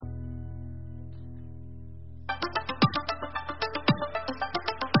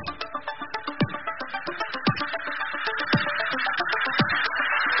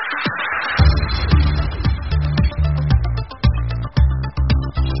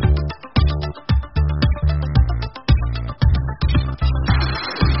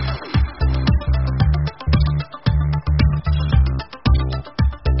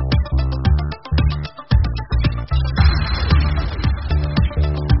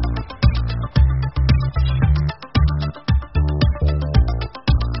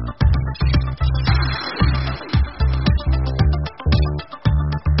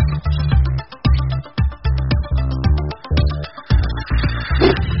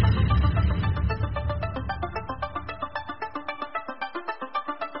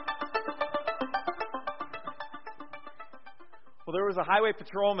highway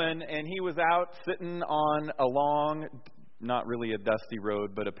patrolman, and he was out sitting on a long, not really a dusty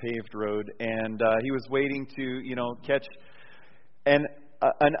road, but a paved road, and he was waiting to, catch an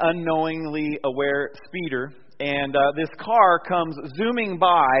unknowingly aware speeder, and this car comes zooming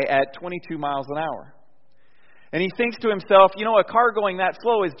by at 22 miles an hour. And he thinks to himself, a car going that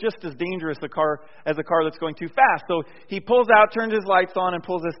slow is just as dangerous as a car that's going too fast. So he pulls out, turns his lights on, and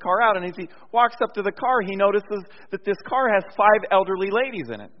pulls his car out. And as he walks up to the car, he notices that this car has 5 elderly ladies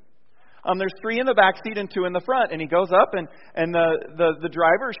in it. There's 3 in the back seat and 2 in the front. And he goes up, and the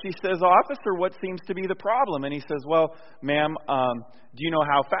driver, she says, "Officer, what seems to be the problem?" And he says, "Well, ma'am, do you know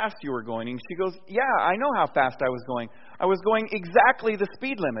how fast you were going?" And she goes, "Yeah, I know how fast I was going. I was going exactly the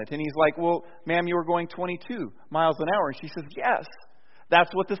speed limit." And he's like, "Well, ma'am, you were going 22 miles an hour." And she says, "Yes,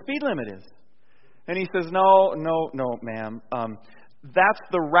 that's what the speed limit is." And he says, No, ma'am. That's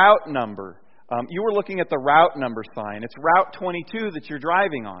the route number. You were looking at the route number sign. It's Route 22 that you're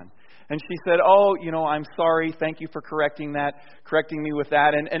driving on." And she said, "Oh, I'm sorry. Thank you for correcting me with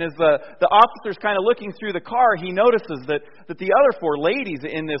that." And as the officer's kind of looking through the car, he notices that the other 4 ladies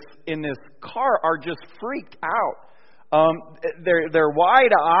in this car are just freaked out. They're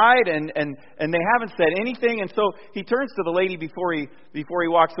wide-eyed and they haven't said anything. And so he turns to the lady before he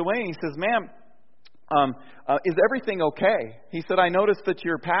walks away, and he says, "Ma'am, is everything okay?" He said, "I noticed that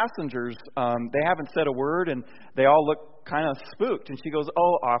your passengers, they haven't said a word, and they all look kind of spooked." And she goes,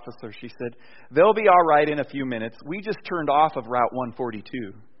 "Oh, officer," she said, "they'll be all right in a few minutes. We just turned off of Route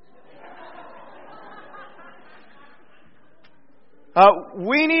 142.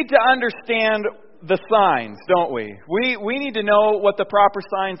 We need to understand the signs, don't we? We need to know what the proper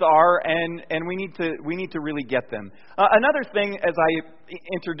signs are, and we need to really get them. Another thing, as I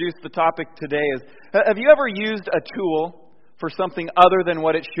introduce the topic today, is: have you ever used a tool for something other than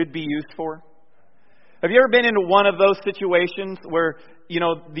what it should be used for? Have you ever been into one of those situations where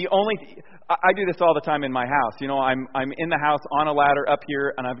I do this all the time in my house. I'm in the house on a ladder up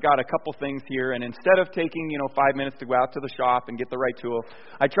here, and I've got a couple things here, and instead of taking 5 minutes to go out to the shop and get the right tool,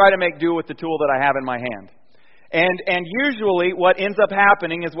 I try to make do with the tool that I have in my hand. And usually what ends up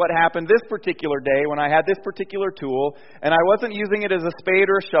happening is what happened this particular day when I had this particular tool, and I wasn't using it as a spade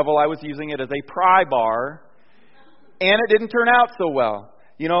or a shovel, I was using it as a pry bar, and it didn't turn out so well.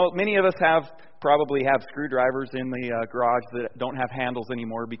 Many of us probably have screwdrivers in the garage that don't have handles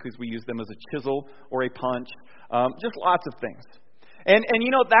anymore because we use them as a chisel or a punch. Just lots of things. And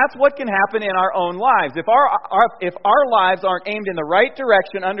that's what can happen in our own lives. If our lives aren't aimed in the right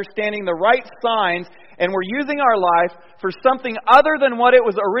direction, understanding the right signs, and we're using our life for something other than what it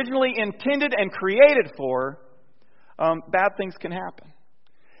was originally intended and created for, bad things can happen.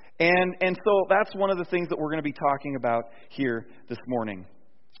 And so that's one of the things that we're going to be talking about here this morning.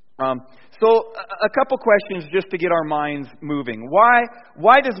 So a couple questions just to get our minds moving.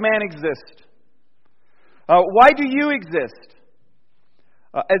 Why does man exist? Why do you exist?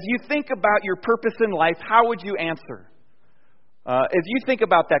 As you think about your purpose in life, how would you answer? As you think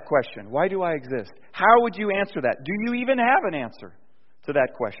about that question, why do I exist? How would you answer that? Do you even have an answer to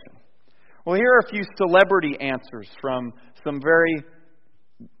that question? Well, here are a few celebrity answers from some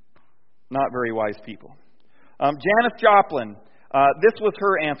not very wise people. Janis Joplin. This was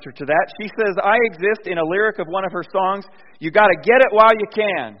her answer to that. She says, "I exist," in a lyric of one of her songs, "you got to get it while you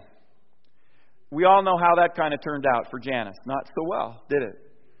can." We all know how that kind of turned out for Janis. Not so well, did it?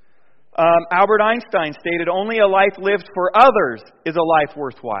 Albert Einstein stated, "Only a life lived for others is a life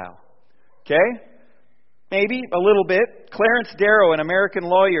worthwhile." Okay? Maybe a little bit. Clarence Darrow, an American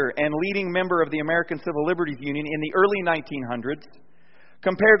lawyer and leading member of the American Civil Liberties Union in the early 1900s,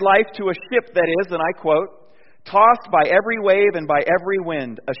 compared life to a ship that is, and I quote, "tossed by every wave and by every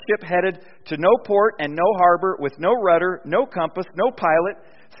wind, a ship headed to no port and no harbor, with no rudder, no compass, no pilot,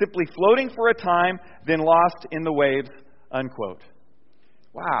 simply floating for a time, then lost in the waves," unquote.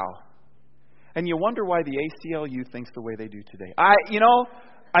 Wow. And you wonder why the ACLU thinks the way they do today.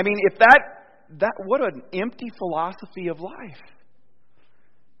 If that what an empty philosophy of life.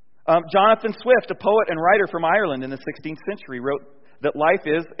 Jonathan Swift, a poet and writer from Ireland in the 16th century, wrote that life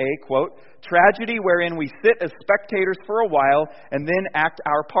is a, quote, "tragedy wherein we sit as spectators for a while and then act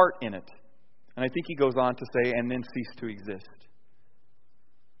our part in it." And I think he goes on to say, "and then cease to exist."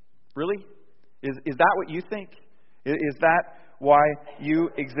 Really? Is that what you think? Is that why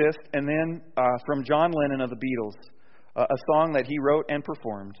you exist? And then from John Lennon of the Beatles, a song that he wrote and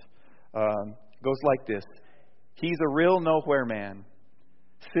performed, goes like this: "He's a real nowhere man,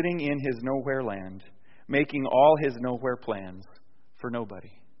 sitting in his nowhere land, making all his nowhere plans for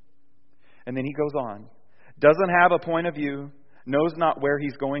nobody." And then he goes on. "Doesn't have a point of view, knows not where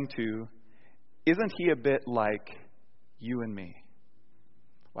he's going to. Isn't he a bit like you and me?"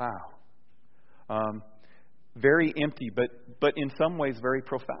 Wow. Very empty, but in some ways very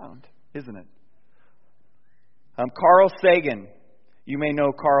profound, isn't it? Carl Sagan. You may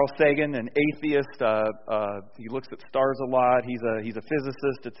know Carl Sagan, an atheist. He looks at stars a lot. He's a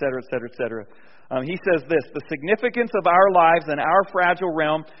physicist, etc., etc., etc. He says this: the significance of our lives and our fragile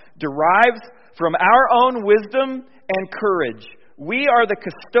realm derives from our own wisdom and courage. We are the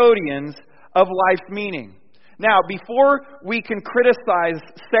custodians of life's meaning. Now, before we can criticize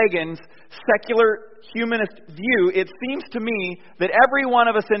Sagan's secular humanist view, it seems to me that every one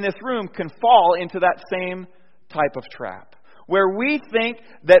of us in this room can fall into that same type of trap, where we think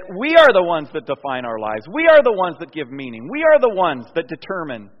that we are the ones that define our lives. We are the ones that give meaning. We are the ones that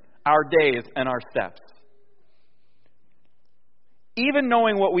determine our days and our steps. Even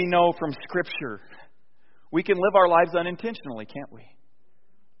knowing what we know from Scripture, we can live our lives unintentionally, can't we?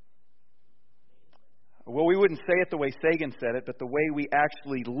 Well, we wouldn't say it the way Sagan said it, but the way we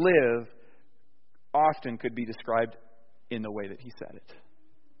actually live often could be described in the way that he said it.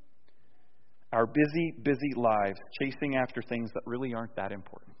 Our busy, busy lives chasing after things that really aren't that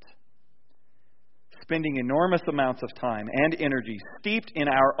important. Spending enormous amounts of time and energy steeped in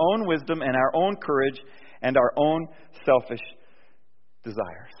our own wisdom and our own courage and our own selfish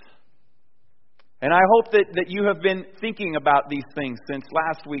desires. And I hope that you have been thinking about these things since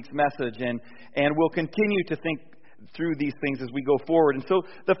last week's message and will continue to think through these things as we go forward. And so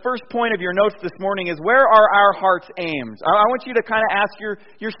the first point of your notes this morning is, where are our hearts aimed? I want you to kind of ask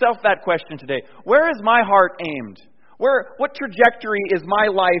yourself that question today. Where is my heart aimed? What trajectory is my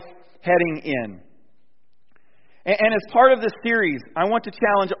life heading in? And as part of this series, I want to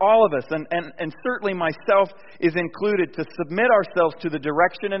challenge all of us, and certainly myself is included, to submit ourselves to the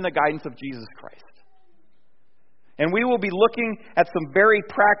direction and the guidance of Jesus Christ. And we will be looking at some very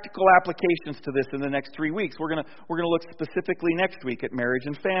practical applications to this in the next 3 weeks. We're going to look specifically next week at marriage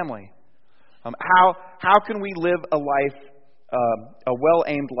and family. How can we live a life, a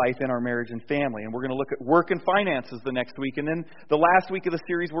well-aimed life in our marriage and family? And we're going to look at work and finances the next week. And then the last week of the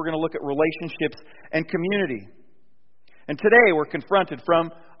series, we're going to look at relationships and community. And today we're confronted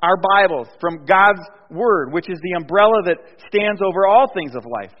from our Bibles, from God's Word, which is the umbrella that stands over all things of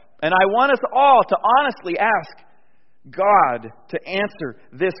life. And I want us all to honestly ask God to answer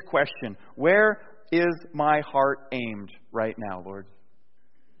this question: where is my heart aimed right now, Lord?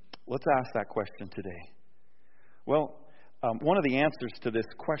 Let's ask that question today. Well, one of the answers to this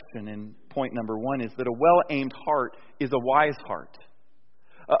question in point number 1 is that a well-aimed heart is a wise heart.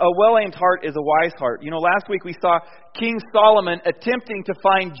 A well-aimed heart is a wise heart. You know, last week we saw King Solomon attempting to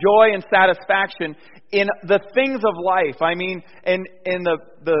find joy and satisfaction in the things of life. I mean, in the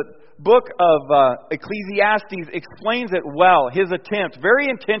book of Ecclesiastes explains it well. His attempt, very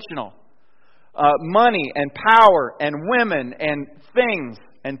intentional. Money and power and women and things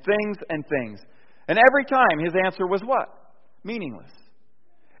and things and things. And every time his answer was what? Meaningless.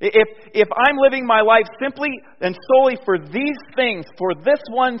 If I'm living my life simply and solely for these things, for this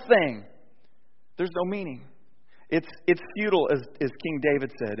one thing, there's no meaning. It's futile, as King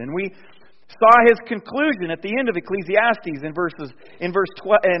David said. And we saw his conclusion at the end of Ecclesiastes in verse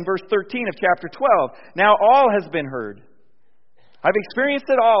 13 of chapter 12. Now all has been heard. I've experienced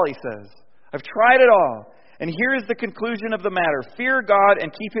it all, he says. I've tried it all. And here is the conclusion of the matter: fear God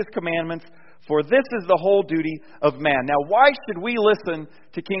and keep His commandments, for this is the whole duty of man. Now, why should we listen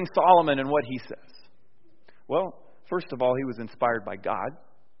to King Solomon and what he says? Well, first of all, he was inspired by God.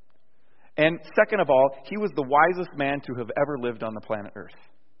 And second of all, he was the wisest man to have ever lived on the planet Earth.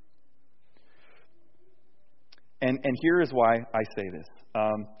 And here is why I say this.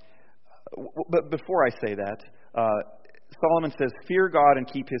 But before I say that, Solomon says, fear God and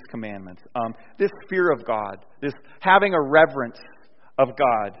keep His commandments. This fear of God, this having a reverence of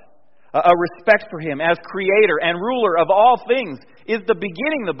God, a respect for Him as Creator and ruler of all things, is the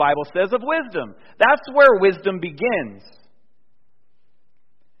beginning, the Bible says, of wisdom. That's where wisdom begins.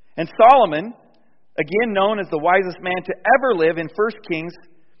 And Solomon, again known as the wisest man to ever live in 1 Kings,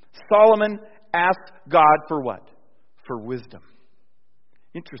 Solomon asked God for what? For wisdom.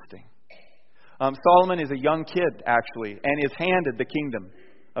 Interesting. Solomon is a young kid, actually, and is handed the kingdom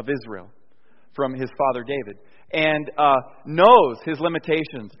of Israel from his father David. And knows his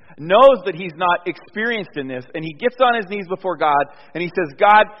limitations, knows that he's not experienced in this, and he gets on his knees before God, and he says,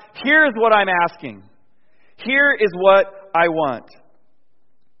 God, here's what I'm asking. Here is what I want.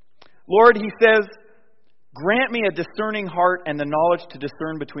 Lord, he says, grant me a discerning heart and the knowledge to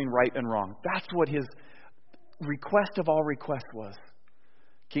discern between right and wrong. That's what his request of all requests was.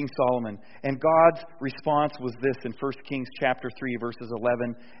 King Solomon. And God's response was this in 1 Kings chapter 3, verses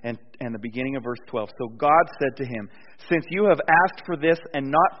 11 and the beginning of verse 12. So God said to him, "Since you have asked for this and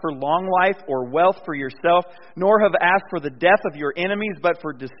not for long life or wealth for yourself, nor have asked for the death of your enemies, but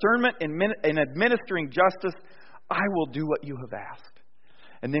for discernment in administering justice, I will do what you have asked."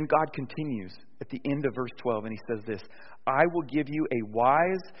 And then God continues at the end of verse 12, and he says this, "I will give you a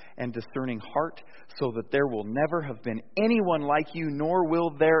wise and discerning heart, so that there will never have been anyone like you, nor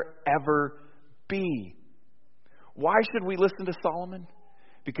will there ever be." Why should we listen to Solomon?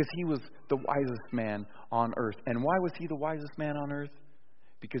 Because he was the wisest man on earth. And why was he the wisest man on earth?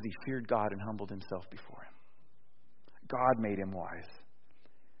 Because he feared God and humbled himself before him. God made him wise.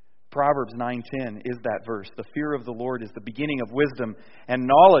 Proverbs 9:10 is that verse. "The fear of the Lord is the beginning of wisdom, and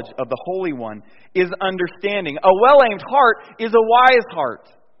knowledge of the Holy One is understanding." A well-aimed heart is a wise heart.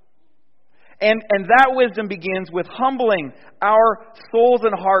 And that wisdom begins with humbling our souls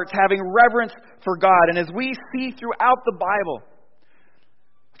and hearts, having reverence for God. And as we see throughout the Bible,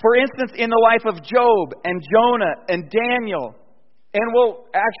 for instance, in the life of Job and Jonah and Daniel, and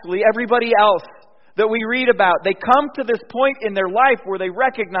actually everybody else that we read about, they come to this point in their life where they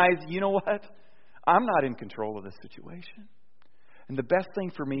recognize, you know what? I'm not in control of this situation. And the best thing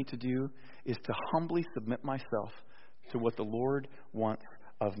for me to do is to humbly submit myself to what the Lord wants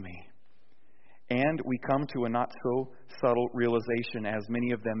of me. And we come to a not so subtle realization, as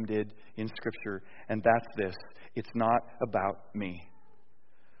many of them did in Scripture, and that's this: it's not about me.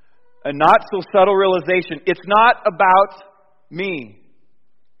 A not so subtle realization: it's not about me.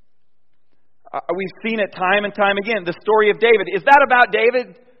 We've seen it time and time again. The story of David. Is that about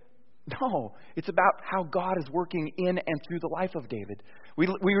David? No. It's about how God is working in and through the life of David. We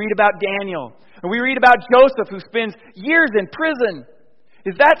read about Daniel. And we read about Joseph, who spends years in prison.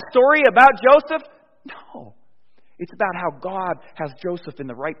 Is that story about Joseph? No. It's about how God has Joseph in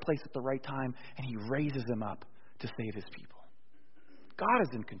the right place at the right time, and he raises him up to save his people. God is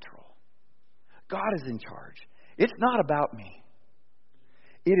in control. God is in charge. It's not about me.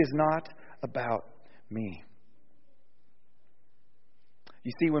 It is not about me.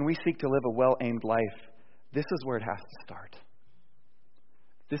 You see, when we seek to live a well-aimed life, this is where it has to start.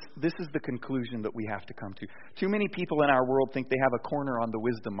 This is the conclusion that we have to come to. Too many people in our world think they have a corner on the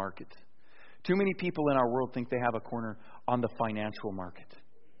wisdom market. Too many people in our world think they have a corner on the financial market.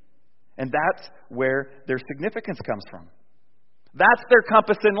 And that's where their significance comes from. That's their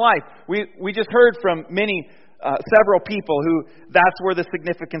compass in life. We just heard from several people who that's where the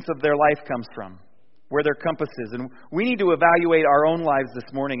significance of their life comes from, where their compass is. And we need to evaluate our own lives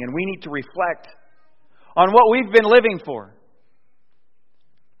this morning, and we need to reflect on what we've been living for.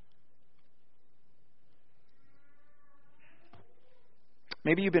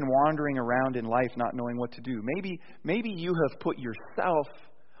 Maybe you've been wandering around in life not knowing what to do. Maybe you have put yourself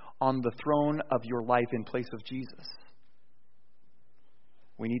on the throne of your life in place of Jesus.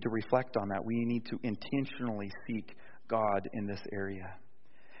 We need to reflect on that. We need to intentionally seek God in this area.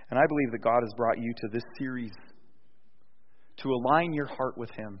 And I believe that God has brought you to this series to align your heart with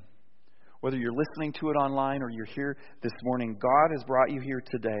Him. Whether you're listening to it online or you're here this morning, God has brought you here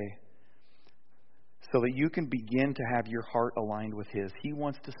today so that you can begin to have your heart aligned with His. He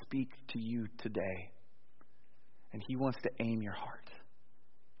wants to speak to you today. And He wants to aim your heart.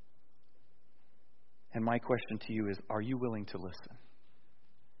 And my question to you is, are you willing to listen?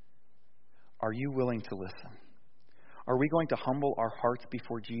 Are you willing to listen? Are we going to humble our hearts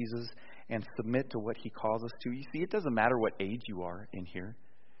before Jesus and submit to what He calls us to? You see, it doesn't matter what age you are in here.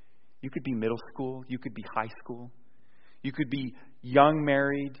 You could be middle school. You could be high school. You could be young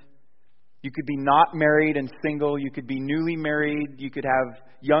married. You could be not married and single. You could be newly married. You could have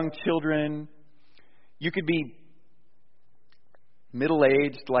young children. You could be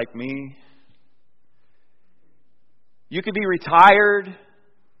middle-aged like me. You could be retired.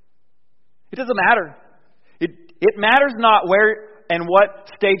 It doesn't matter. It matters not where and what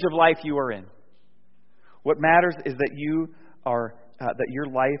stage of life you are in. What matters is that that your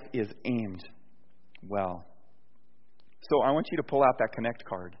life is aimed well. So I want you to pull out that Connect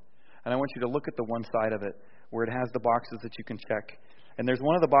card. And I want you to look at the one side of it where it has the boxes that you can check. And there's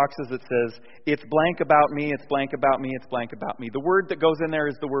one of the boxes that says, it's blank about me, it's blank about me, it's blank about me. The word that goes in there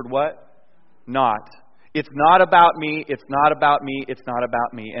is the word what? Not. It's not about me, it's not about me, it's not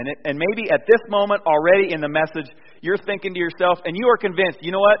about me. And maybe at this moment already in the message, you're thinking to yourself, and you are convinced,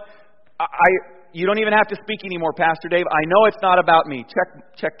 you know what? You don't even have to speak anymore, Pastor Dave. I know it's not about me.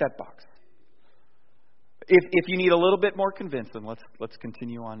 Check that box. If you need a little bit more convincing, let's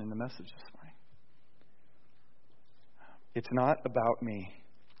continue on in the message this morning. It's not about me.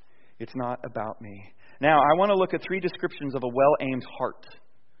 It's not about me. Now, I want to look at 3 descriptions of a well-aimed heart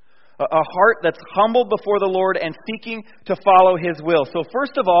A heart that's humbled before the Lord and seeking to follow His will. So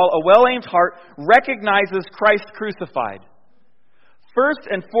first of all, a well-aimed heart recognizes Christ crucified. First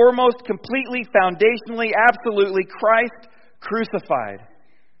and foremost, completely, foundationally, absolutely, Christ crucified.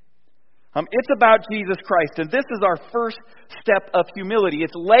 It's about Jesus Christ, and this is our first step of humility.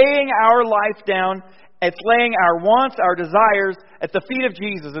 It's laying our life down. It's laying our wants, our desires at the feet of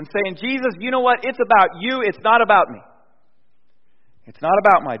Jesus and saying, Jesus, you know what? It's about you. It's not about me. It's not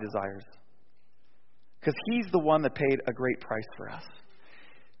about my desires. Because He's the one that paid a great price for us.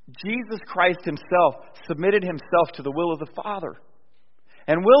 Jesus Christ Himself submitted Himself to the will of the Father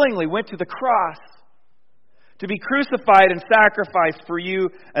and willingly went to the cross to be crucified and sacrificed for you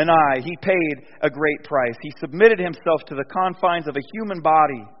and I. He paid a great price. He submitted Himself to the confines of a human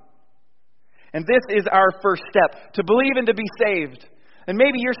body. And this is our first step, to believe and to be saved. And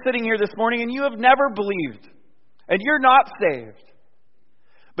maybe you're sitting here this morning and you have never believed, and you're not saved.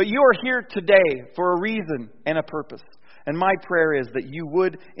 But you are here today for a reason and a purpose. And my prayer is that you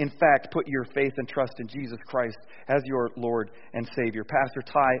would, in fact, put your faith and trust in Jesus Christ as your Lord and Savior. Pastor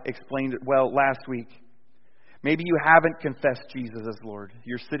Ty explained it well last week. Maybe you haven't confessed Jesus as Lord.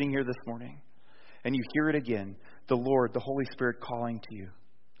 You're sitting here this morning and you hear it again. The Lord, the Holy Spirit calling to you.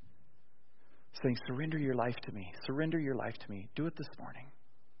 Saying, surrender your life to me. Surrender your life to me. Do it this morning.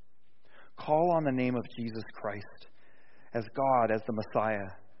 Call on the name of Jesus Christ as God, as the Messiah.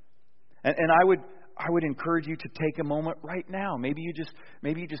 And I would encourage you to take a moment right now. Maybe you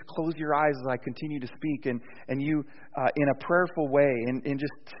just close your eyes as I continue to speak, and you in a prayerful way, in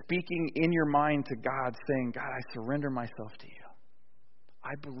just speaking in your mind to God, saying, God, I surrender myself to you.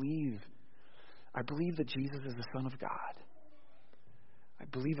 I believe that Jesus is the Son of God. I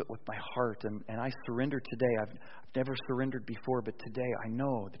believe it with my heart, and I surrender today. I've never surrendered before, but today I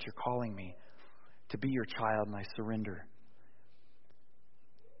know that you're calling me to be your child, and I surrender.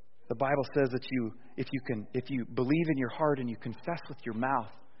 The Bible says that if you believe in your heart and you confess with your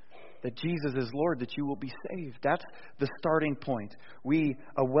mouth that Jesus is Lord, that you will be saved. That's the starting point.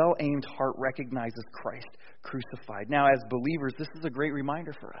 A well-aimed heart recognizes Christ crucified. Now, as believers, this is a great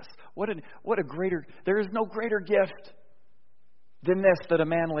reminder for us. There is no greater gift than this, that a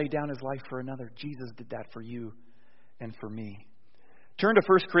man lay down his life for another. Jesus did that for you and for me. Turn to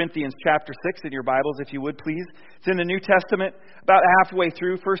 1 Corinthians chapter 6 in your Bibles, if you would, please. It's in the New Testament, about halfway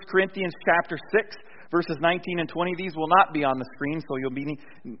through. 1 Corinthians chapter 6, verses 19 and 20. These will not be on the screen, so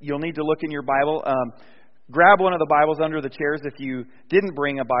you'll need to look in your Bible. Grab one of the Bibles under the chairs if you didn't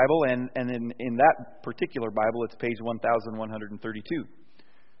bring a Bible, and in that particular Bible, it's page 1132.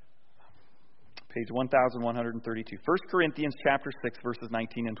 Page 1132. 1 Corinthians chapter 6, verses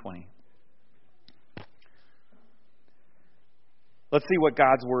 19 and 20. Let's see what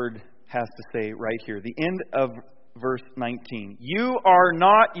God's Word has to say right here. The end of verse 19. You are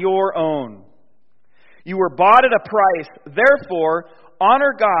not your own. You were bought at a price. Therefore,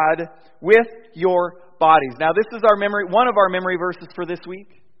 honor God with your bodies. Now, this is one of our memory verses for this week.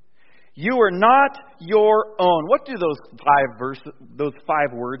 You are not your own. What do those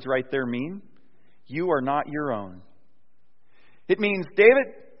five words right there mean? You are not your own. It means, David,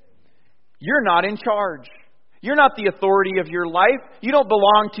 you're not in charge. You're not the authority of your life. You don't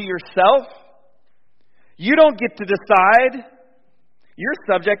belong to yourself. You don't get to decide. You're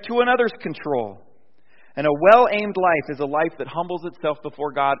subject to another's control. And a well-aimed life is a life that humbles itself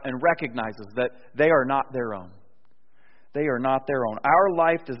before God and recognizes that they are not their own. They are not their own. Our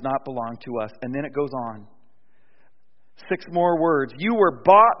life does not belong to us. And then it goes on. 6 more words. You were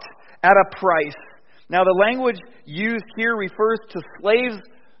bought at a price. Now, the language used here refers to slaves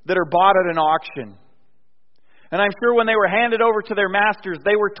that are bought at an auction. And I'm sure when they were handed over to their masters,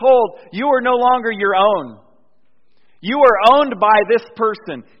 they were told, you are no longer your own. You are owned by this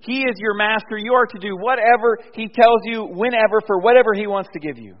person. He is your master. You are to do whatever he tells you, whenever, for whatever he wants to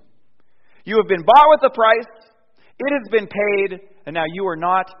give you. You have been bought with a price. It has been paid. And now you are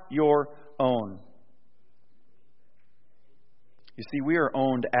not your own. You see, we are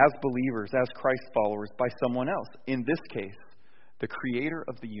owned as believers, as Christ followers, by someone else. In this case, the Creator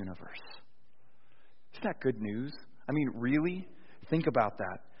of the universe. Isn't that good news? I mean, really? Think about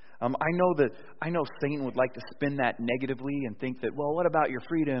that. I know Satan would like to spin that negatively and think that, well, what about your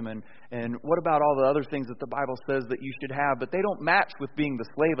freedom and what about all the other things that the Bible says that you should have? But they don't match with being the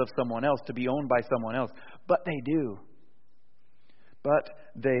slave of someone else, to be owned by someone else. But they do. But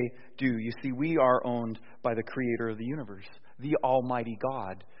they do. You see, we are owned by the Creator of the universe, the Almighty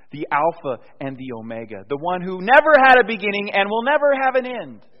God, the Alpha and the Omega, the one who never had a beginning and will never have an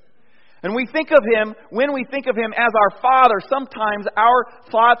end. And we think of Him, when we think of Him as our Father, sometimes our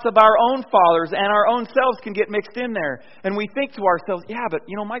thoughts of our own fathers and our own selves can get mixed in there. And we think to ourselves, yeah, but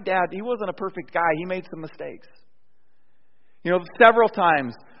my dad, he wasn't a perfect guy. He made some mistakes. Several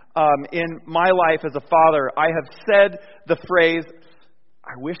times in my life as a father, I have said the phrase,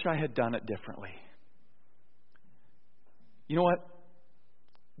 I wish I had done it differently. You know what?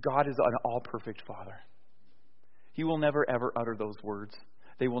 God is an all-perfect Father. He will never, ever utter those words.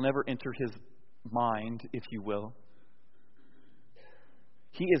 They will never enter His mind, if you will.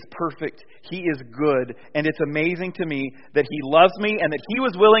 He is perfect. He is good. And it's amazing to me that He loves me and that He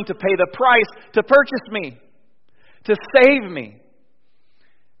was willing to pay the price to purchase me, to save me.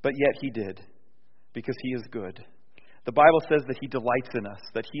 But yet He did, because He is good. The Bible says that He delights in us,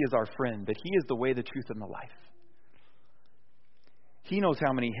 that He is our friend, that He is the way, the truth, and the life. He knows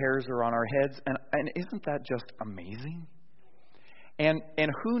how many hairs are on our heads, and isn't that just amazing? And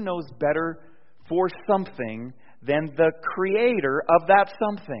who knows better for something than the creator of that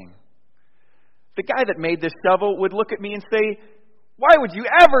something? The guy that made this shovel would look at me and say, why would you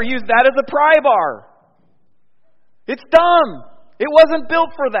ever use that as a pry bar? It's dumb. It wasn't built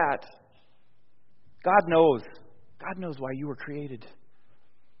for that. God knows. God knows why you were created.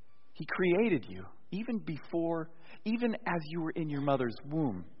 He created you even as you were in your mother's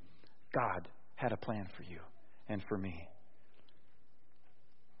womb. God had a plan for you and for me.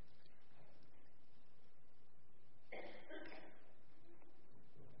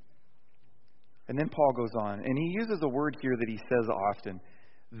 And then Paul goes on, and he uses a word here that he says often.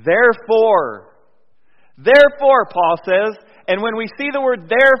 Therefore, Paul says, and when we see the word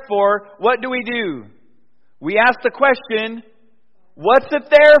therefore, what do? We ask the question, what's it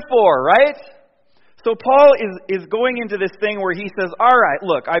there for, right? So Paul is going into this thing where he says, all right,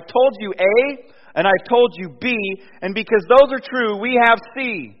 look, I've told you A, and I've told you B, and because those are true, we have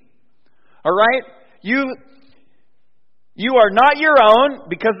C. All right? You are not your own,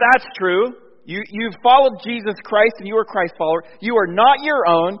 because that's true. You've followed Jesus Christ and you are a Christ follower. You are not your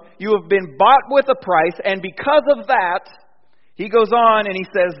own. You have been bought with a price. And because of that, he goes on and he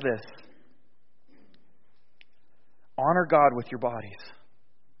says this. Honor God with your bodies.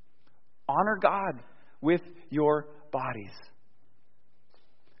 Honor God with your bodies.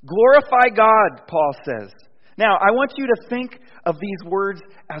 Glorify God, Paul says. Now, I want you to think of these words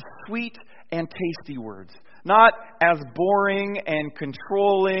as sweet and tasty words. Not as boring and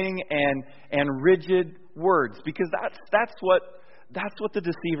controlling and rigid words, because that's what the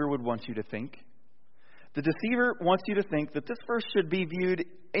deceiver would want you to think. The deceiver wants you to think that this verse should be viewed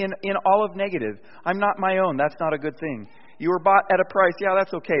in all of negative. I'm not my own. That's not a good thing. You were bought at a price. Yeah,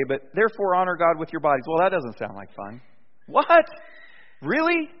 that's okay. But therefore honor God with your bodies. Well, that doesn't sound like fun. What?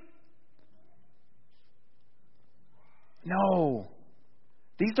 Really? No.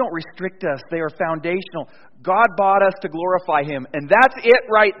 These don't restrict us. They are foundational. God bought us to glorify Him. And that's it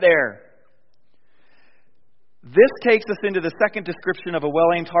right there. This takes us into the second description of a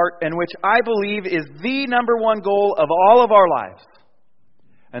well-aimed heart, and which I believe is the number one goal of all of our lives.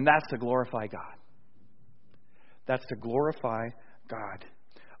 And that's to glorify God. That's to glorify God.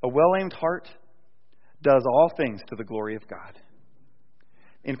 A well-aimed heart does all things to the glory of God.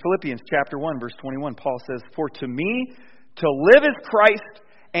 In Philippians chapter 1, verse 21, Paul says, "For to me, to live is Christ,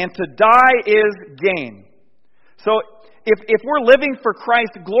 and to die is gain." So, if we're living for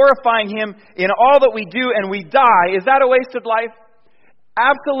Christ, glorifying Him in all that we do, and we die, is that a wasted life?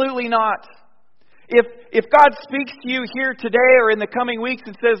 Absolutely not. If God speaks to you here today or in the coming weeks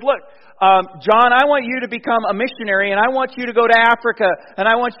and says, look, John, I want you to become a missionary, and I want you to go to Africa, and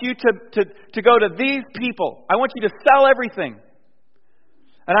I want you to go to these people. I want you to sell everything.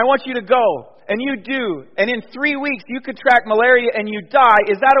 And I want you to go, and you do, and in 3 weeks you contract malaria and you die.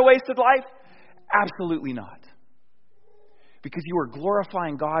 Is that a wasted life? Absolutely not. Because you are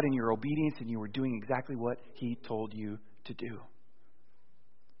glorifying God in your obedience, and you are doing exactly what He told you to do.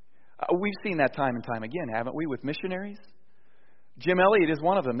 We've seen that time and time again, haven't we, with missionaries? Jim Elliot is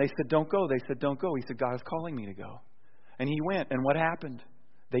one of them. They said, don't go. They said, don't go. He said, God is calling me to go. And he went, and what happened?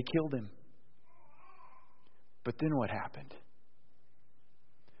 They killed him. But then what happened?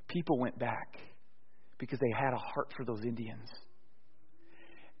 People went back because they had a heart for those Indians.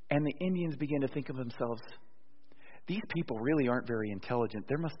 And the Indians began to think of themselves, these people really aren't very intelligent.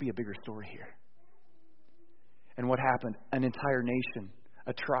 There must be a bigger story here. And what happened? An entire nation,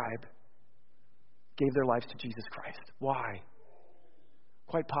 a tribe, gave their lives to Jesus Christ. Why?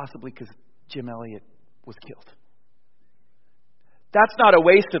 Quite possibly because Jim Elliot was killed. That's not a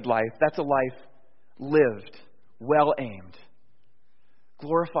wasted life. That's a life lived, well aimed,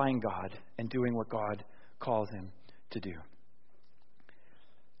 glorifying God and doing what God calls him to do.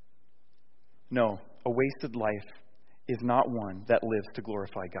 No, a wasted life is not one that lives to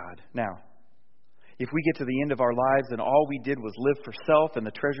glorify God. Now, if we get to the end of our lives and all we did was live for self and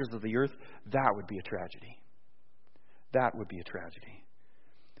the treasures of the earth, that would be a tragedy. That would be a tragedy.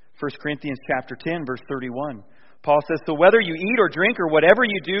 1 Corinthians chapter 10, verse 31. Paul says, so whether you eat or drink or whatever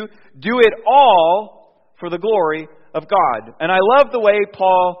you do, do it all for the glory of God. And I love the way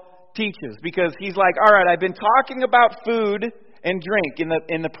Paul teaches, because he's like, all right, I've been talking about food and drink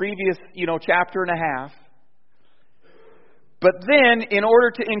in the previous, chapter and a half. But then, in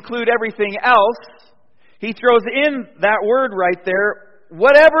order to include everything else, he throws in that word right there,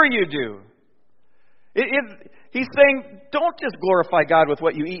 whatever you do. He's saying, don't just glorify God with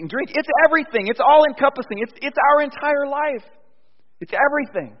what you eat and drink. It's everything. It's all encompassing. It's our entire life. It's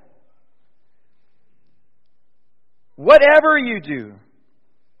everything. Whatever you do.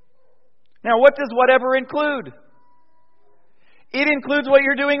 Now, what does whatever include? It includes what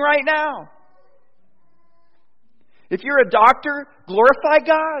you're doing right now. If you're a doctor, glorify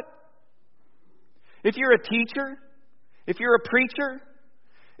God. If you're a teacher, if you're a preacher,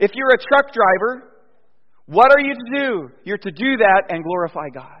 if you're a truck driver, what are you to do? You're to do that and glorify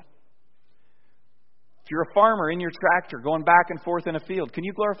God. If you're a farmer in your tractor going back and forth in a field, can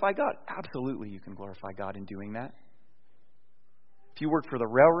you glorify God? Absolutely, you can glorify God in doing that. If you work for the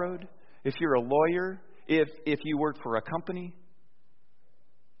railroad, if you're a lawyer, if you work for a company,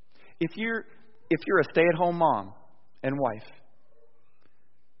 if you're a stay-at-home mom and wife,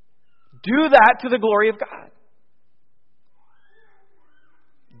 do that to the glory of God.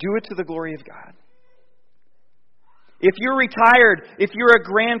 Do it to the glory of God. If you're retired, if you're a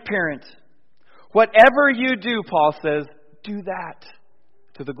grandparent, whatever you do, Paul says, do that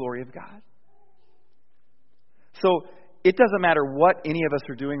to the glory of God. So, it doesn't matter what any of us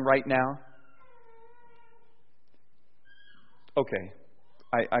are doing right now. Okay,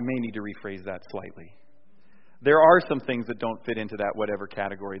 I may need to rephrase that slightly. There are some things that don't fit into that whatever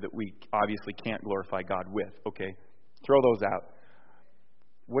category that we obviously can't glorify God with. Okay, throw those out.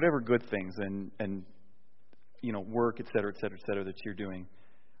 Whatever good things and work, et cetera, that you're doing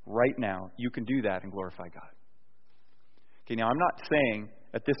right now, you can do that and glorify God. Okay, now I'm not saying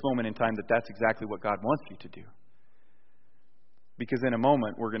at this moment in time that that's exactly what God wants you to do. Because in a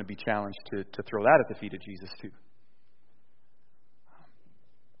moment, we're going to be challenged to throw that at the feet of Jesus too.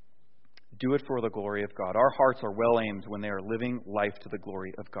 Do it for the glory of God. Our hearts are well aimed when they are living life to the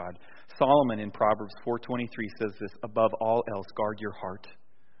glory of God. Solomon in Proverbs 4:23 says this, above all else, guard your heart,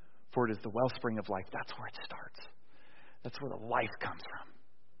 for it is the wellspring of life. That's where it starts. That's where the life comes from.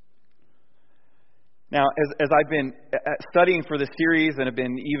 Now, as I've been studying for this series and have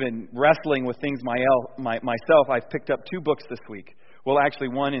been even wrestling with things myself, I've picked up 2 books this week. Well, actually,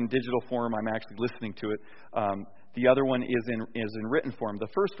 one in digital form. I'm actually listening to it. The other one is in written form. The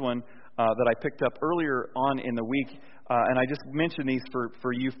first one that I picked up earlier on in the week, and I just mentioned these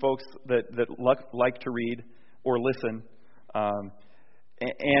for you folks that like to read or listen,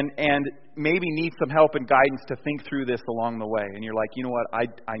 and maybe need some help and guidance to think through this along the way. And you're like, you know what,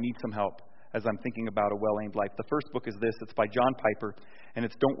 I need some help as I'm thinking about a well-aimed life. The first book is this. It's by John Piper, and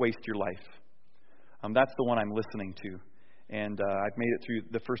it's Don't Waste Your Life. That's the one I'm listening to. And I've made it through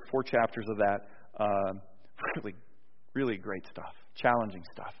the first 4 chapters of that. Really, really great stuff. Challenging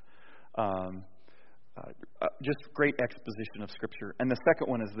stuff. Just great exposition of Scripture. And the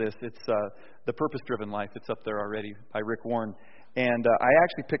second one is this. It's The Purpose-Driven Life. It's up there already by Rick Warren. And I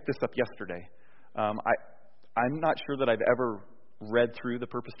actually picked this up yesterday. I'm not sure that I've ever read through The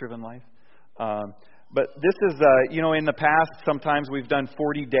Purpose-Driven Life. But this is, in the past, sometimes we've done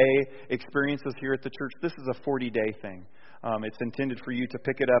 40-day experiences here at the church. This is a 40-day thing. It's intended for you to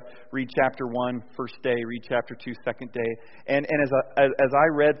pick it up, read chapter 1 first day, read chapter 2 second day. And as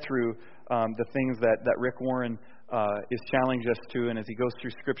I read through the things that Rick Warren is challenging us to, and as he goes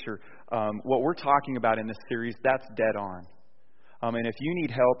through Scripture, what we're talking about in this series, that's dead on. And if you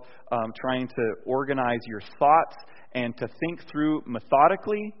need help trying to organize your thoughts and to think through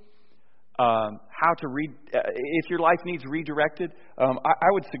methodically how to read, if your life needs redirected, I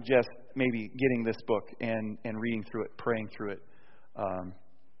would suggest maybe getting this book and reading through it, praying through it.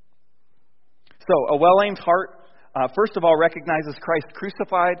 So, a well-aimed heart, first of all, recognizes Christ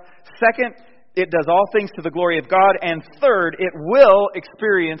crucified. Second, it does all things to the glory of God. And third, it will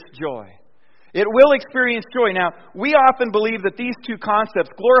experience joy. It will experience joy. Now, we often believe that these 2 concepts,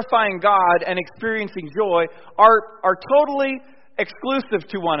 glorifying God and experiencing joy, are totally exclusive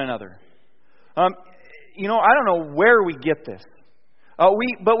to one another. I don't know where we get this.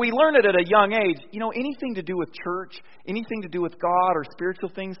 But we learn it at a young age. Anything to do with church, anything to do with God or spiritual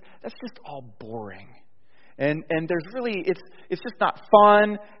things, that's just all boring. And there's really, it's just not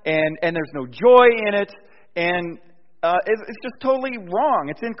fun, and there's no joy in it, and it's just totally wrong.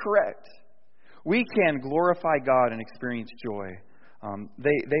 It's incorrect. We can glorify God and experience joy.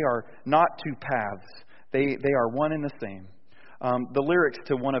 They are not two paths. They are one and the same. The lyrics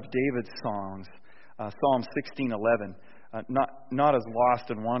to one of David's songs, Psalm 16:11, not as lost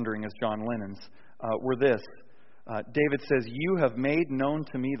and wandering as John Lennon's, were this. David says, "You have made known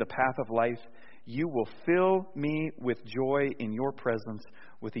to me the path of life. You will fill me with joy in your presence,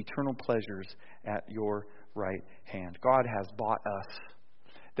 with eternal pleasures at your right hand." God has bought us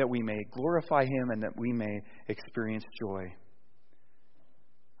that we may glorify Him and that we may experience joy.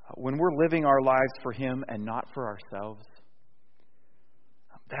 When we're living our lives for Him and not for ourselves,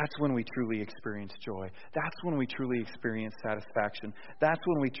 that's when we truly experience joy. That's when we truly experience satisfaction. That's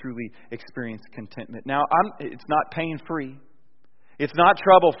when we truly experience contentment. Now, it's not pain-free. It's not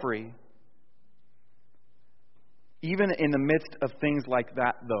trouble-free. Even in the midst of things like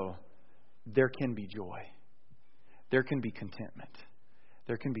that, though, there can be joy. There can be contentment.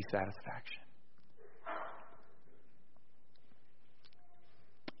 There can be satisfaction.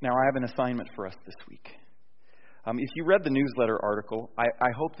 Now, I have an assignment for us this week. If you read the newsletter article,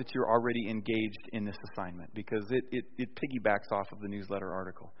 I hope that you're already engaged in this assignment, because it piggybacks off of the newsletter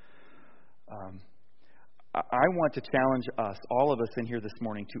article. I want to challenge us, all of us in here this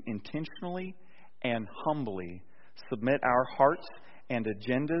morning, to intentionally and humbly submit our hearts and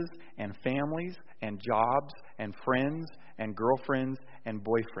agendas and families and jobs and friends and girlfriends and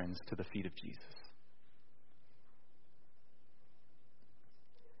boyfriends to the feet of Jesus.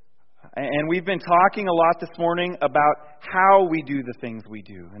 And we've been talking a lot this morning about how we do the things we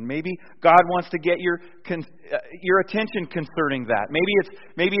do. And maybe God wants to get your attention concerning that.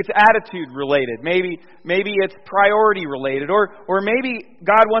 Maybe it's attitude related. Maybe it's priority related. Or maybe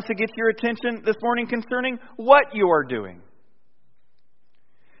God wants to get your attention this morning concerning what you are doing.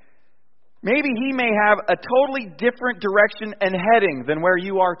 Maybe He may have a totally different direction and heading than where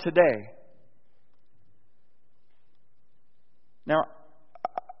you are today. Now,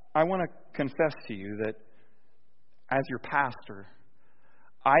 I want to confess to you that as your pastor,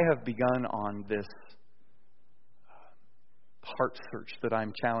 I have begun on this heart search that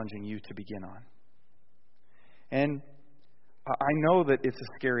I'm challenging you to begin on. And I know that it's a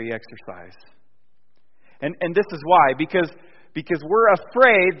scary exercise. And this is why. Because we're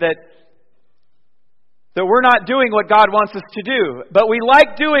afraid that we're not doing what God wants us to do. But we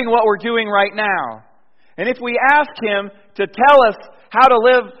like doing what we're doing right now. And if we ask Him to tell us how to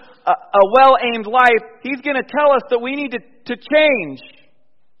live a well-aimed life, He's going to tell us that we need to change.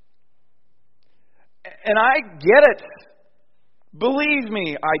 And I get it. Believe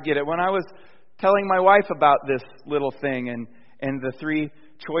me, I get it. When I was telling my wife about this little thing and the three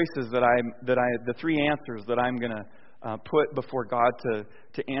choices the three answers that I'm going to put before God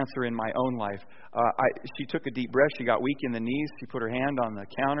to answer in my own life, she took a deep breath. She got weak in the knees. She put her hand on the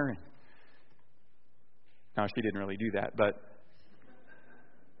counter. No, she didn't really do that, but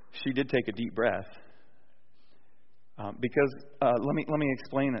she did take a deep breath. Because let me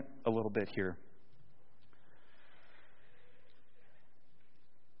explain it a little bit here.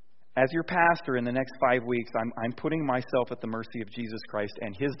 As your pastor in the next 5 weeks, I'm putting myself at the mercy of Jesus Christ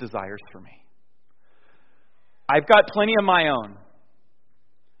and His desires for me. I've got plenty of my own.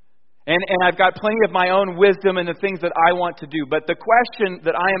 And I've got plenty of my own wisdom and the things that I want to do. But the question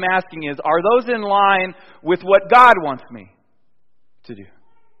that I am asking is, are those in line with what God wants me to do?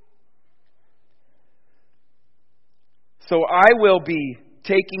 So I will be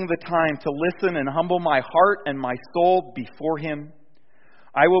taking the time to listen and humble my heart and my soul before Him.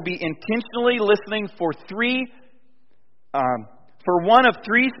 I will be intentionally listening for one of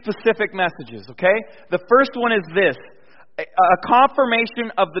three specific messages, okay? The first one is this: a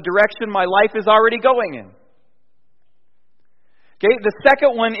confirmation of the direction my life is already going in. Okay, the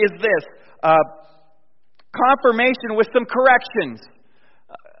second one is this: confirmation with some corrections.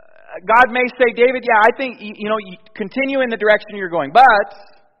 God may say, David, yeah, I think, you continue in the direction you're going, but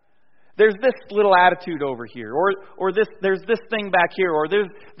there's this little attitude over here, or there's this thing back here, or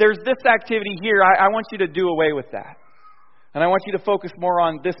there's this activity here. I want you to do away with that. And I want you to focus more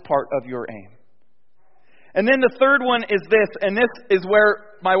on this part of your aim. And then the third one is this, and this is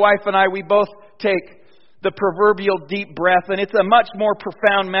where my wife and I, we both take the proverbial deep breath, and it's a much more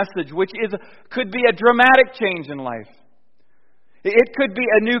profound message, which could be a dramatic change in life. It could be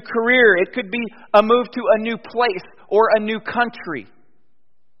a new career. It could be a move to a new place or a new country.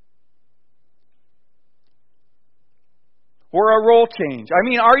 Or a role change. I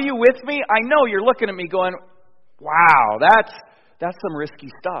mean, are you with me? I know you're looking at me going, wow, that's some risky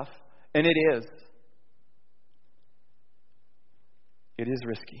stuff. And it is. It is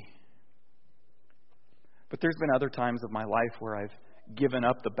risky. But there's been other times of my life where I've given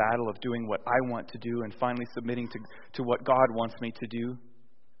up the battle of doing what I want to do and finally submitting to what God wants me to do.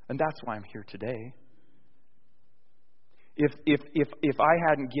 And that's why I'm here today. If I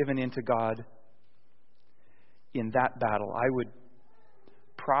hadn't given in to God in that battle, I would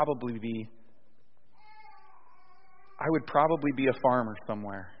probably be a farmer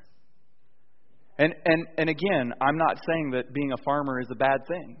somewhere. And again, I'm not saying that being a farmer is a bad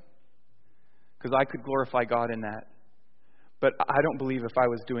thing, because I could glorify God in that. But I don't believe if I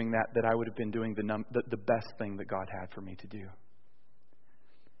was doing that I would have been doing the best thing that God had for me to do.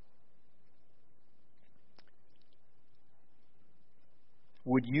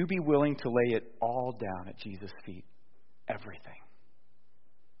 Would you be willing to lay it all down at Jesus' feet? Everything.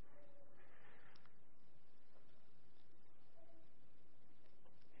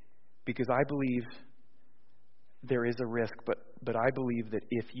 Because I believe there is a risk, but I believe that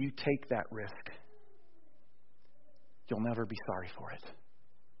if you take that risk, you'll never be sorry for it.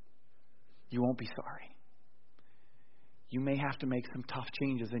 You won't be sorry. You may have to make some tough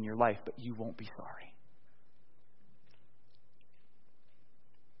changes in your life, but you won't be sorry.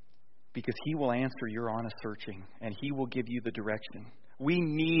 Because He will answer your honest searching, and He will give you the direction. We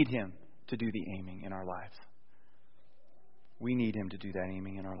need Him to do the aiming in our lives. We need Him to do that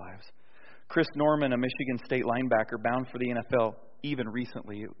aiming in our lives. Chris Norman, a Michigan State linebacker bound for the NFL even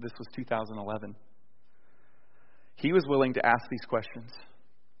recently, this was 2011. He was willing to ask these questions.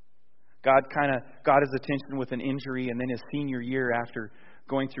 God got his attention with an injury, and then his senior year after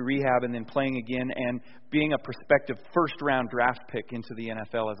going through rehab and then playing again and being a prospective first-round draft pick into the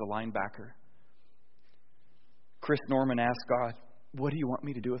NFL as a linebacker. Chris Norman asked God, "What do you want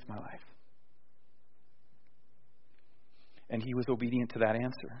me to do with my life?" And he was obedient to that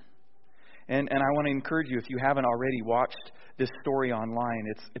answer. And I want to encourage you, if you haven't already watched this story online,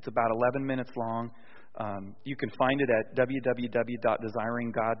 it's about 11 minutes long. You can find it at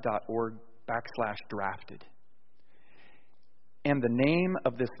www.desiringgod.org/drafted. And the name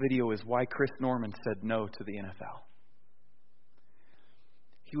of this video is Why Chris Norman Said No to the NFL.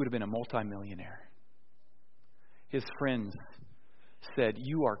 He would have been a multimillionaire. His friends said,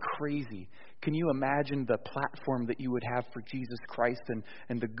 "You are crazy. Can you imagine the platform that you would have for Jesus Christ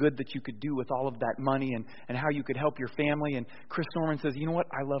and the good that you could do with all of that money and how you could help your family?" And Chris Norman says, "You know what?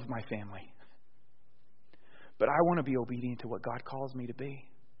 I love my family. But I want to be obedient to what God calls me to be."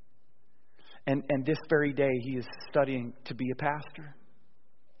 And this very day, he is studying to be a pastor.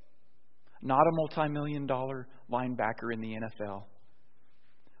 Not a multi-million-dollar linebacker in the NFL,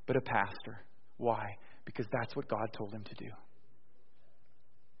 but a pastor. Why? Because that's what God told him to do.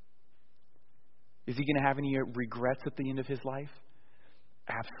 Is he going to have any regrets at the end of his life?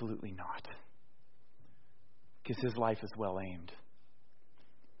 Absolutely not. Because his life is well aimed.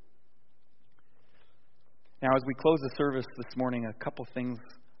 Now, as we close the service this morning, a couple things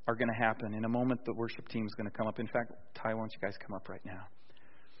are going to happen. In a moment, the worship team is going to come up. In fact, Ty, why don't you guys come up right now?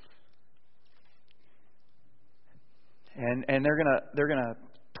 And they're gonna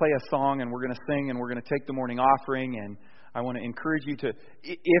play a song, and we're going to sing, and we're going to take the morning offering. And I want to encourage you to,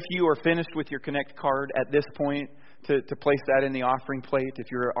 if you are finished with your Connect card at this point, to place that in the offering plate. If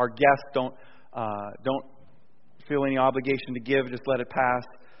you're our guest, don't feel any obligation to give. Just let it pass.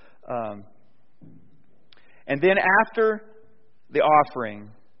 And then after the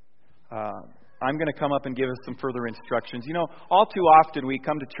offering, I'm going to come up and give us some further instructions. You know, all too often we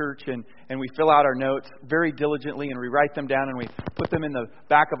come to church and we fill out our notes very diligently and we write them down and we put them in the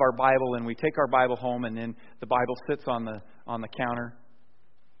back of our Bible and we take our Bible home and then the Bible sits on the counter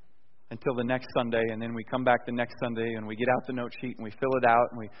until the next Sunday, and then we come back the next Sunday and we get out the note sheet and we fill it out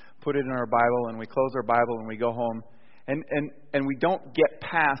and we put it in our Bible and we close our Bible and we go home and we don't get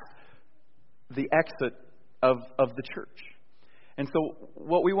past the exit of the church. And so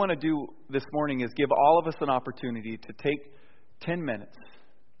what we want to do this morning is give all of us an opportunity to take 10 minutes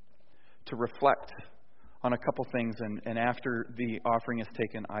to reflect on a couple things. And after the offering is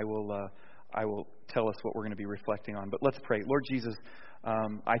taken, I will tell us what we're going to be reflecting on. But let's pray. Lord Jesus,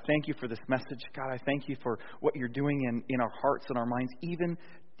 I thank you for this message. God, I thank you for what you're doing in our hearts and our minds, even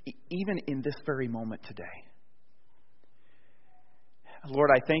in this very moment today.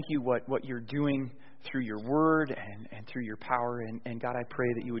 Lord, I thank you what you're doing through your word and through your power. And God, I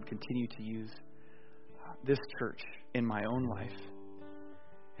pray that you would continue to use this church in my own life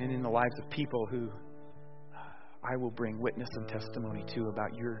and in the lives of people who I will bring witness and testimony to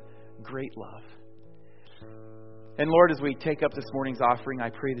about your great love. And Lord, as we take up this morning's offering, I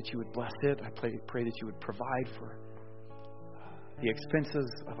pray that you would bless it. I pray that you would provide for the expenses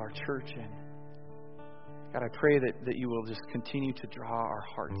of our church. And God, I pray that you will just continue to draw our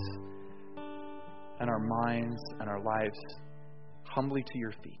hearts and our minds and our lives humbly to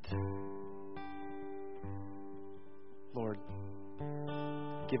your feet. Lord,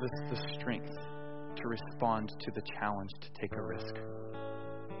 give us the strength to respond to the challenge to take a risk.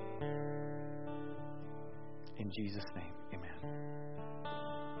 In Jesus' name, amen.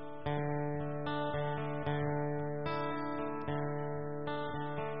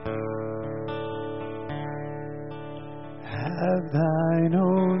 Have thine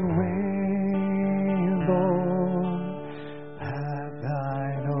own way, Lord. Have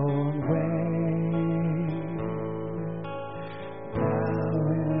thine own way.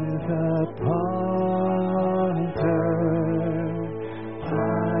 Thou is the potter, I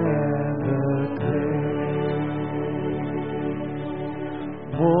am the clay.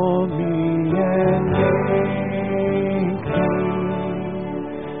 Mold me and make me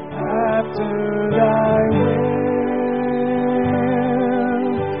after thy will.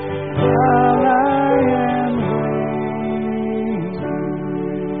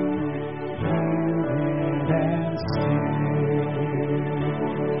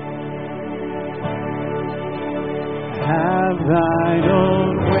 Thine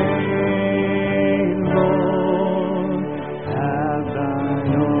own way, Lord, have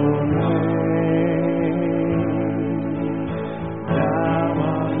thine own way. Thou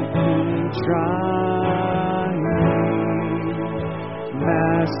art to try me,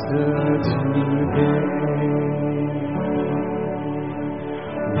 Master, today.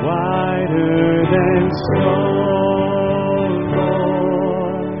 Whiter than snow,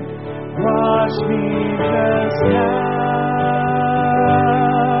 Lord, wash me just now.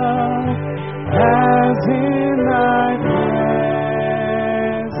 As in thy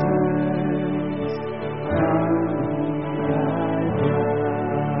presence, under thy blood.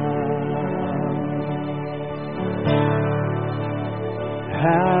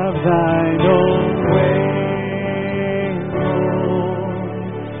 Have thine own way, Lord.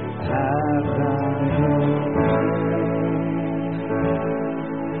 Have thine own way.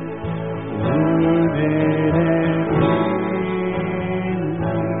 Wounded and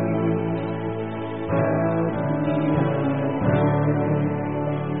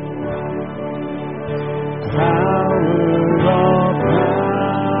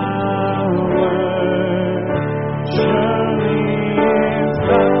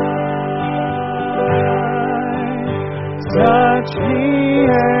touch me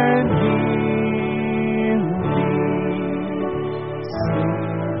and heal me.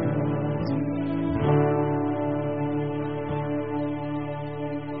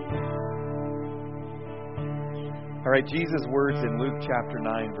 All right, Jesus' words in Luke chapter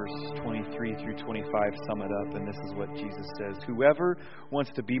 9, verses 23 through 25 sum it up, and this is what Jesus says. Whoever wants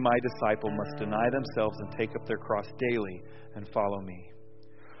to be my disciple must deny themselves and take up their cross daily and follow me.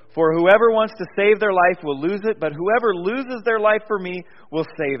 For whoever wants to save their life will lose it, but whoever loses their life for me will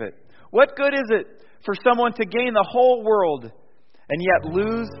save it. What good is it for someone to gain the whole world and yet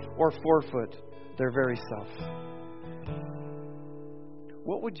lose or forfeit their very self?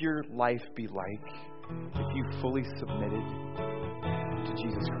 What would your life be like if you fully submitted to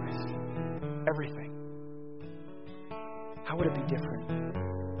Jesus Christ? Everything. How would it be different?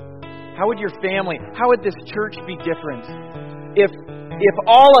 How would your family, how would this church be different if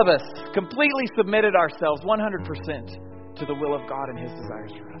all of us completely submitted ourselves 100% to the will of God and His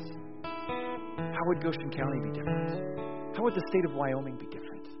desires for us? How would Goshen County be different? How would the state of Wyoming be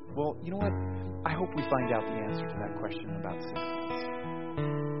different? Well, you know what? I hope we find out the answer to that question in about 6 months.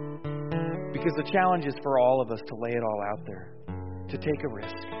 Because the challenge is for all of us to lay it all out there, to take a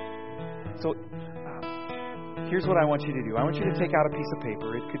risk. So here's what I want you to do. I want you to take out a piece of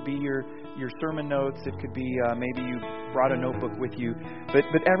paper. It could be your sermon notes. It could be maybe you brought a notebook with you. But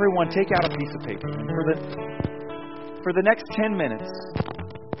everyone, take out a piece of paper. And for the next 10 minutes,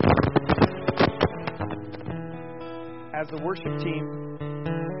 as the worship team,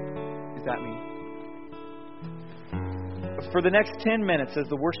 is that me? For the next 10 minutes, as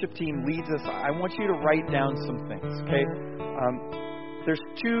the worship team leads us, I want you to write down some things, okay? There's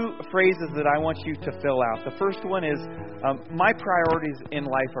 2 phrases that I want you to fill out. The first one is, my priorities in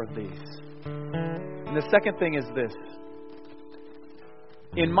life are these. And the second thing is this.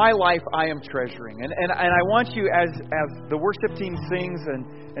 In my life, I am treasuring. And I want you, as the worship team sings,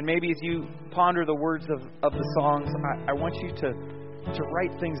 and maybe as you ponder the words of the songs, I want you to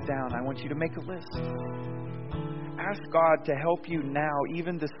write things down. I want you to make a list. Ask God to help you now,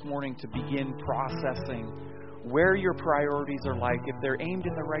 even this morning, to begin processing where your priorities are like, if they're aimed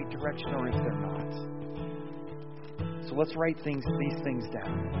in the right direction or if they're not. So let's write these things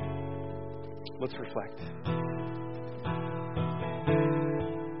down. Let's reflect.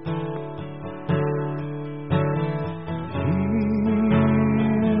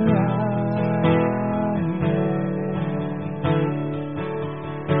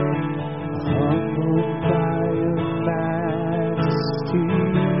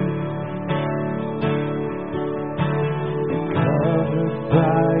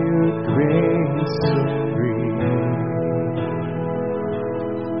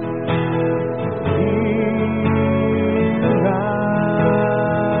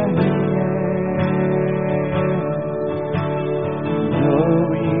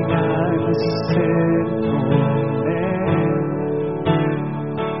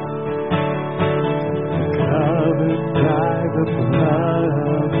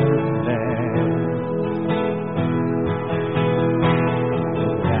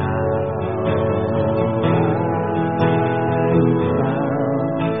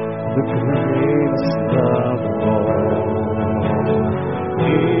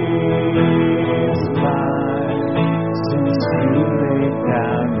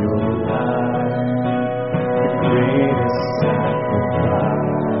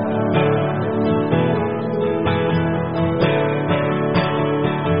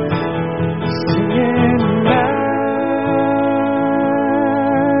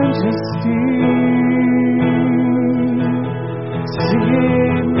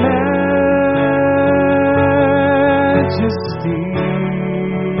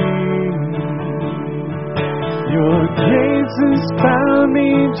 Your grace has found me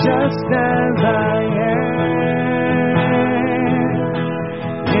just as I am,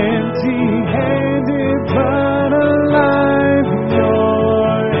 empty-handed but alive in your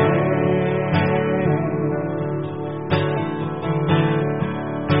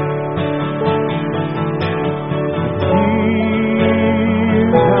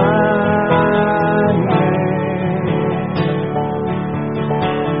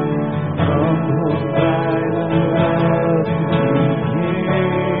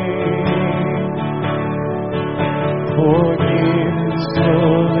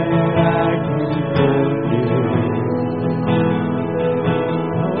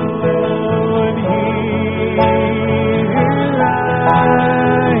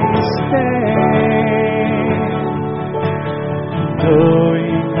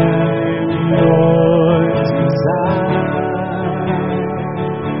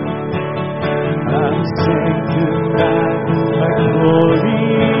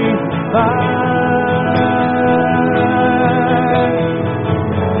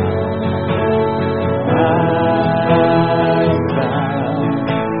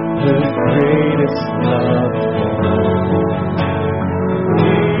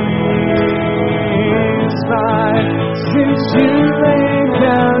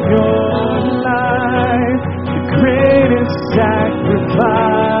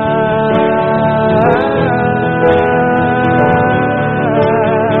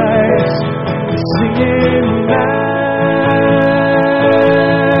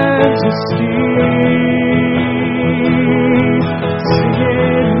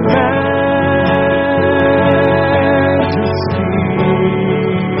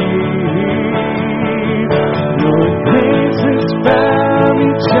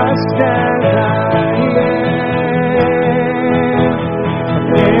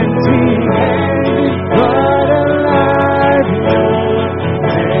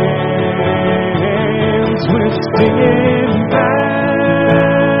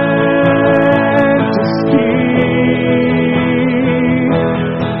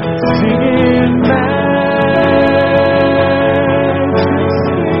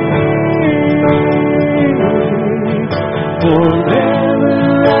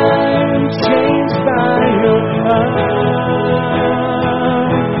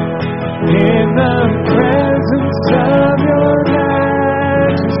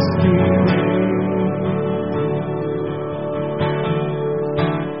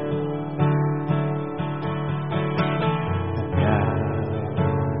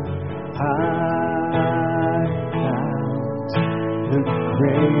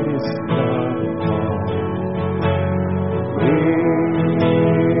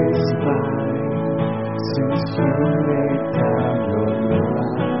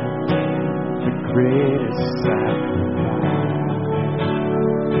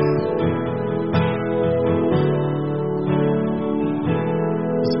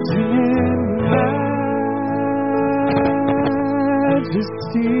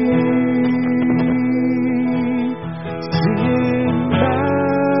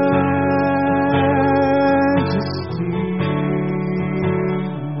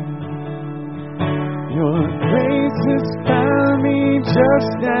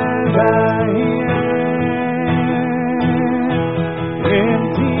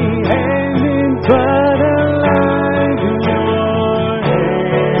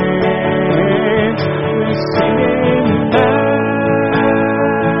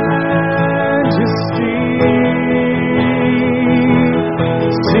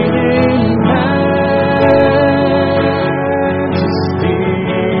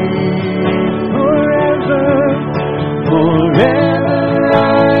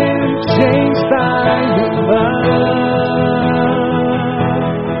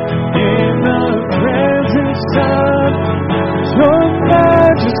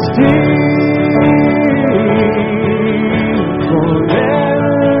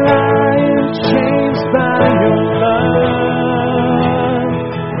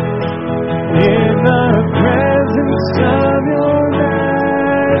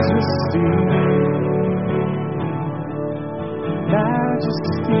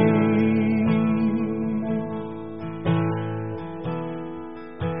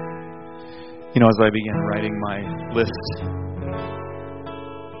As I began writing my list,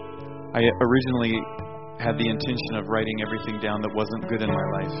 I originally had the intention of writing everything down that wasn't good in my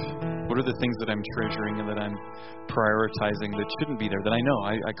life. What are the things that I'm treasuring and that I'm prioritizing that shouldn't be there, that I know,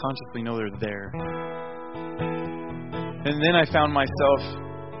 I consciously know they're there. And then I found myself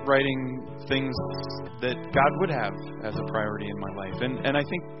writing things that God would have as a priority in my life. And I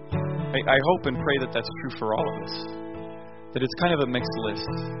think, I hope and pray that that's true for all of us, that it's kind of a mixed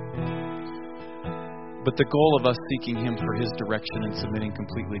list. But the goal of us seeking Him for His direction and submitting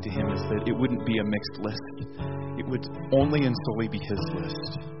completely to Him is that it wouldn't be a mixed list. It would only and solely be His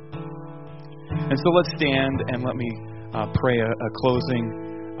list. And so let's stand and let me pray a closing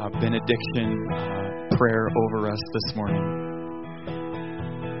benediction prayer over us this morning.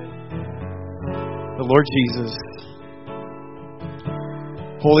 The Lord Jesus,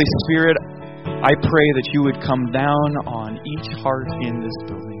 Holy Spirit, I pray that You would come down on each heart in this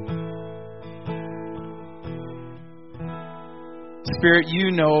building. Spirit,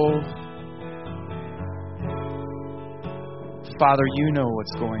 You know, Father, You know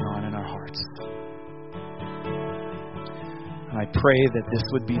what's going on in our hearts. And I pray that this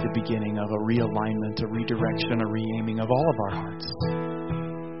would be the beginning of a realignment, a redirection, a re-aiming of all of our hearts.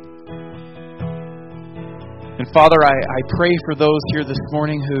 And Father, I pray for those here this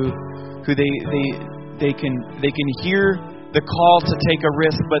morning who they can hear the call to take a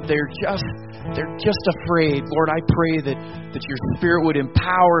risk, but they're just afraid. Lord, I pray that Your Spirit would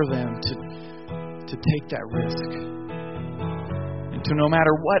empower them to take that risk. And to no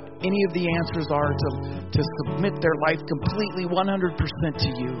matter what any of the answers are, to submit their life completely 100% to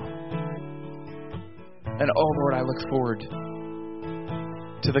You. And oh Lord, I look forward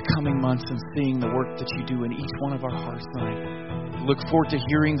to the coming months and seeing the work that You do in each one of our hearts. And I look forward to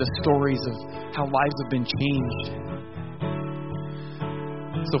hearing the stories of how lives have been changed.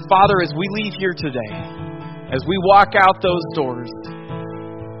 So, Father, as we leave here today, as we walk out those doors,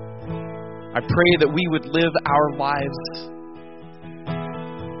 I pray that we would live our lives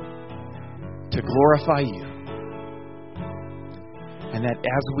to glorify You. And that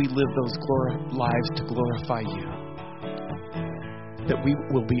as we live those lives to glorify You, that we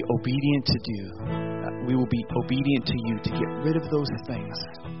will be obedient to we will be obedient to You to get rid of those things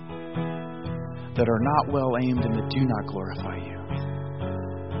that are not well aimed and that do not glorify You.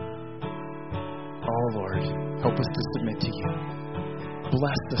 Oh, Lord, help us to submit to You.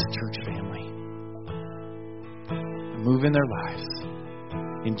 Bless this church family. And move in their lives.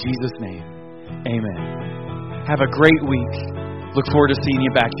 In Jesus' name, amen. Have a great week. Look forward to seeing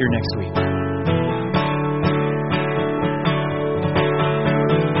you back here next week.